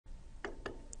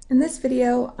In this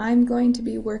video, I'm going to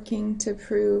be working to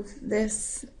prove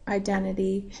this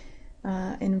identity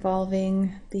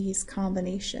involving these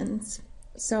combinations.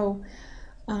 So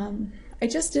I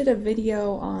just did a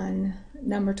video on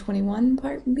number 21,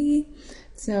 part B,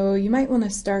 so you might want to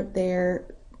start there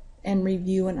and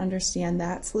review and understand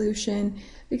that solution,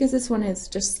 because this one is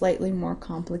just slightly more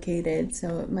complicated,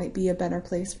 so it might be a better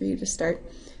place for you to start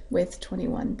with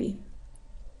 21b.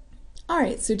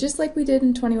 Alright, so just like we did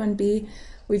in 21b,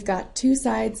 we've got two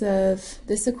sides of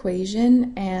this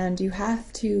equation, and you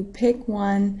have to pick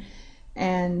one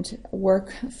and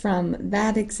work from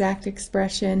that exact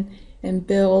expression and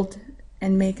build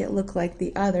and make it look like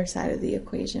the other side of the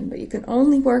equation. But you can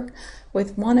only work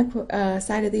with one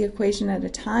side of the equation at a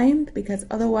time, because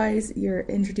otherwise you're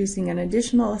introducing an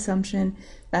additional assumption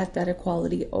that that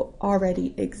equality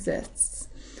already exists.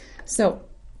 So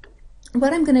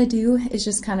what I'm going to do is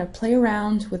just kind of play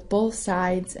around with both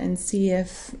sides and see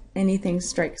if anything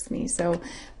strikes me. So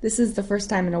this is the first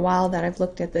time in a while that I've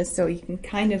looked at this, so you can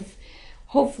kind of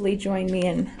hopefully join me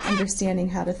in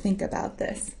understanding how to think about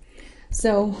this.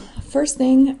 So first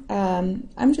thing,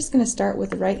 I'm just going to start with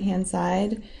the right hand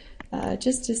side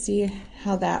just to see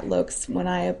how that looks when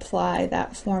I apply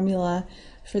that formula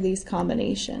for these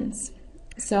combinations.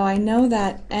 So I know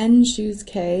that n choose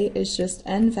k is just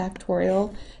n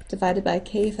factorial divided by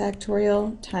k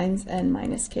factorial times n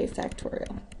minus k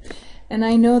factorial. And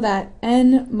I know that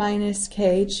n minus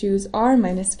k choose r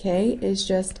minus k is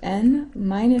just n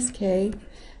minus k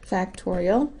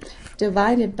factorial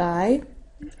divided by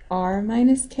r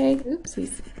minus k,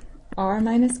 oopsies, r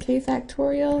minus k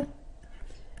factorial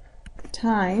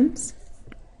times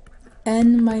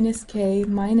n minus k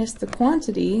minus the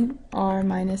quantity r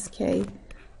minus k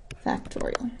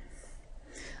factorial.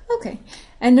 Okay,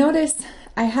 and notice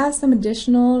I have some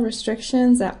additional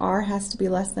restrictions that r has to be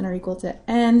less than or equal to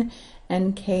n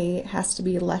and k has to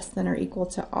be less than or equal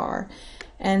to r.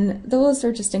 And those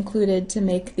are just included to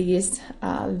make these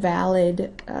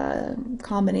valid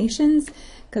combinations,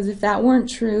 because if that weren't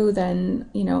true,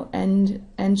 then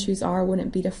n choose r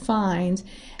wouldn't be defined,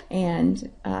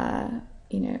 and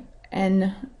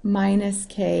n minus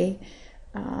k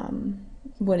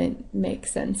wouldn't make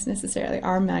sense necessarily.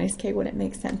 R minus k wouldn't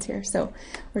make sense here. So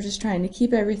we're just trying to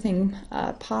keep everything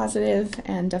positive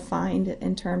and defined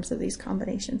in terms of these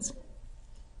combinations.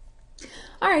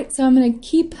 Alright, so I'm going to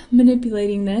keep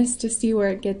manipulating this to see where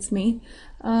it gets me.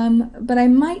 But I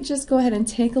might just go ahead and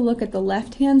take a look at the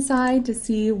left-hand side to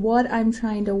see what I'm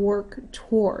trying to work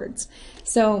towards.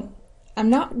 So I'm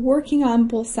not working on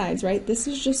both sides, right? This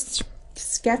is just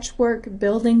sketch work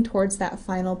building towards that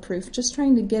final proof, just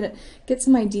trying to get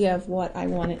some idea of what I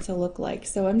want it to look like.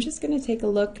 So I'm just going to take a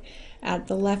look at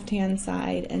the left-hand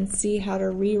side and see how to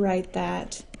rewrite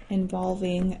that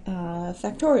involving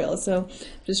factorial. So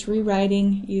just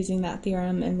rewriting using that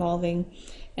theorem involving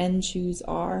n choose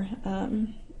r.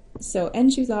 So n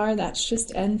choose r, that's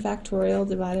just n factorial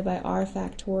divided by r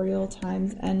factorial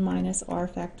times n minus r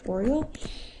factorial.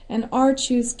 And r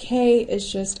choose k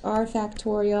is just r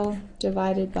factorial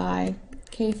divided by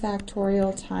k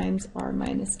factorial times r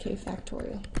minus k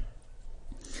factorial.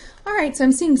 Alright, so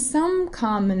I'm seeing some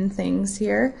common things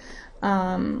here.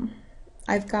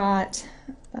 I've got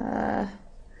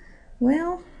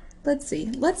well, let's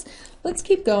see. Let's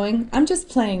keep going. I'm just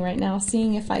playing right now,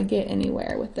 seeing if I get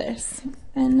anywhere with this.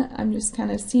 And I'm just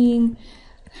kind of seeing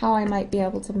how I might be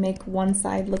able to make one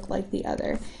side look like the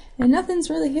other. And nothing's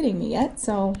really hitting me yet,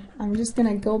 so I'm just going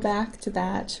to go back to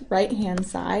that right-hand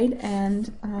side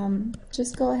and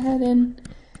just go ahead and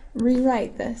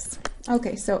rewrite this.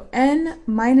 Okay, so n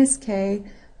minus k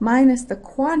minus the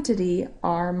quantity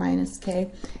r minus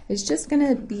k is just going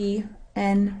to be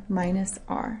n minus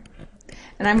r.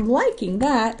 And I'm liking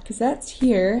that because that's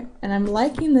here, and I'm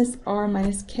liking this r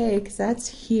minus k because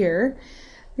that's here.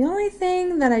 The only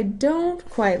thing that I don't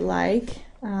quite like,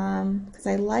 because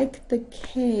I like the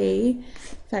k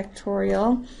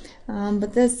factorial,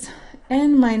 but this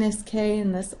n minus k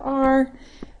and this r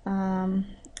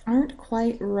aren't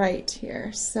quite right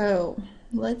here. So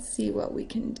let's see what we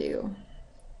can do.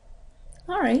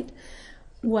 Alright,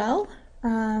 well,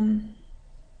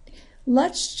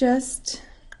 let's just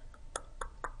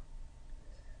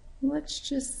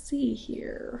see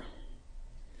here.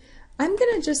 I'm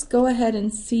going to just go ahead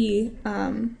and see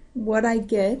what I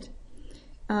get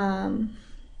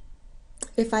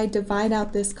if I divide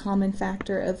out this common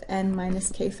factor of n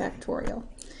minus k factorial.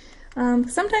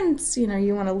 Sometimes,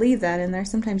 you want to leave that in there,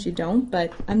 sometimes you don't,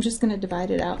 but I'm just going to divide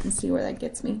it out and see where that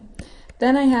gets me.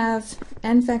 Then I have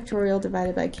n factorial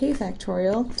divided by k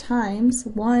factorial times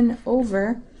 1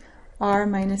 over r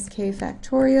minus k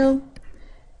factorial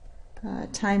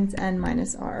times n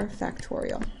minus r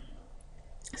factorial.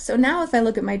 So now if I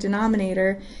look at my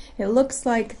denominator, it looks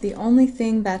like the only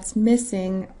thing that's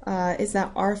missing is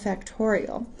that r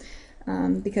factorial.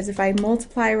 Because if I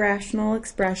multiply rational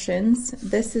expressions,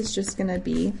 this is just going to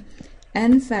be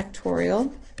n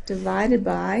factorial divided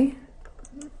by,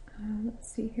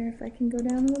 let's see here if I can go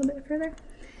down a little bit further,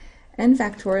 n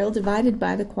factorial divided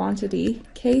by the quantity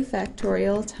k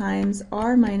factorial times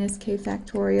r minus k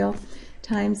factorial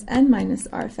times n minus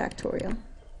r factorial.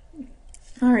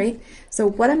 Alright, so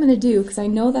what I'm going to do, because I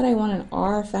know that I want an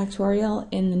r factorial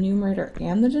in the numerator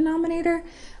and the denominator,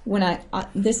 when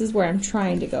this is where I'm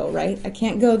trying to go, right? I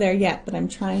can't go there yet, but I'm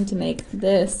trying to make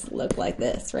this look like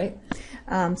this, right?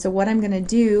 So what I'm going to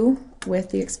do with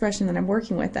the expression that I'm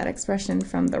working with, that expression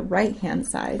from the right-hand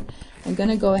side, I'm going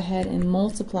to go ahead and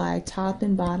multiply top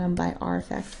and bottom by r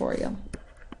factorial.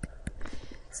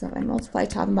 So I multiply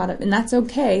top and bottom, and that's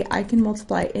okay. I can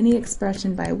multiply any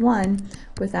expression by 1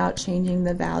 without changing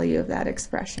the value of that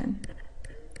expression,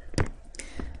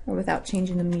 or without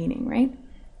changing the meaning, right?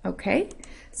 Okay,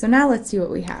 so now let's see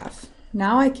what we have.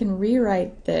 Now I can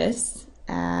rewrite this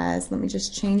as, let me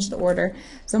just change the order.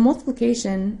 So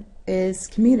multiplication is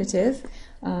commutative,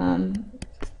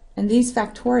 and these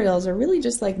factorials are really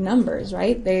just like numbers,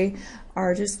 right? They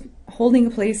are just holding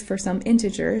a place for some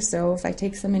integer. So if I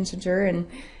take some integer and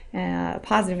a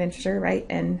positive integer, right,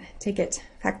 and take it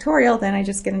factorial, then I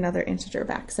just get another integer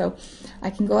back. So I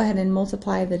can go ahead and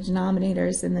multiply the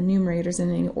denominators and the numerators in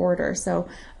any order. So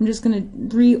I'm just going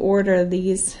to reorder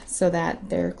these so that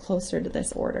they're closer to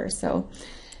this order. So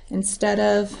instead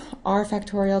of r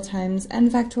factorial times n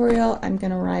factorial, I'm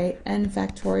going to write n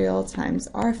factorial times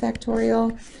r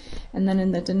factorial. And then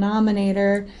in the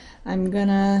denominator, I'm going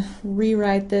to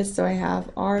rewrite this so I have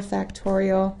r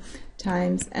factorial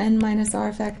times n minus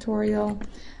r factorial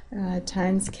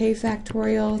times k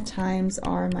factorial times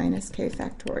r minus k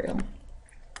factorial.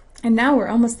 And now we're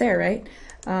almost there, right?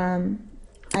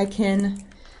 I can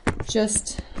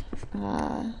just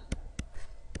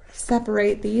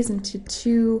separate these into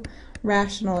two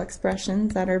rational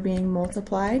expressions that are being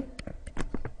multiplied.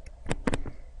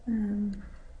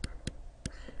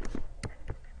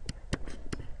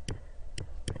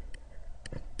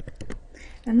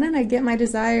 And then I get my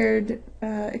desired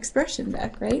expression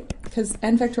back, right? Because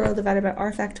n factorial divided by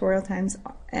r factorial times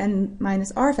n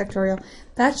minus r factorial,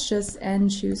 that's just n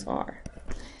choose r.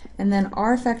 And then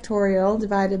r factorial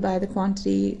divided by the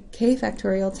quantity k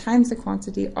factorial times the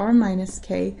quantity r minus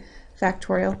k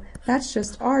factorial, that's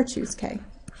just r choose k.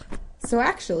 So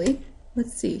actually,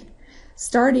 let's see,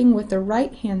 starting with the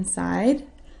right-hand side,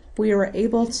 we were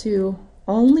able to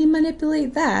only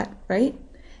manipulate that, right,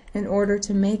 in order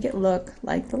to make it look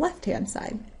like the left-hand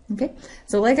side. Okay,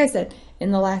 so like I said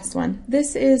in the last one,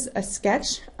 this is a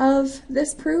sketch of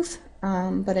this proof,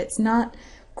 but it's not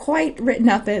quite written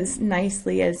up as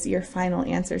nicely as your final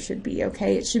answer should be.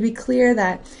 Okay, it should be clear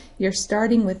that you're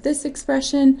starting with this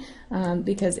expression,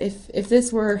 because if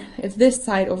this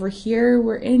side over here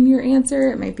were in your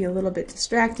answer, it might be a little bit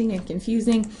distracting and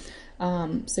confusing.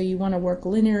 So you want to work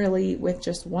linearly with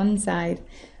just one side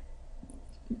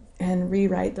and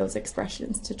rewrite those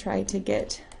expressions to try to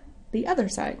get the other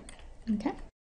side. Okay.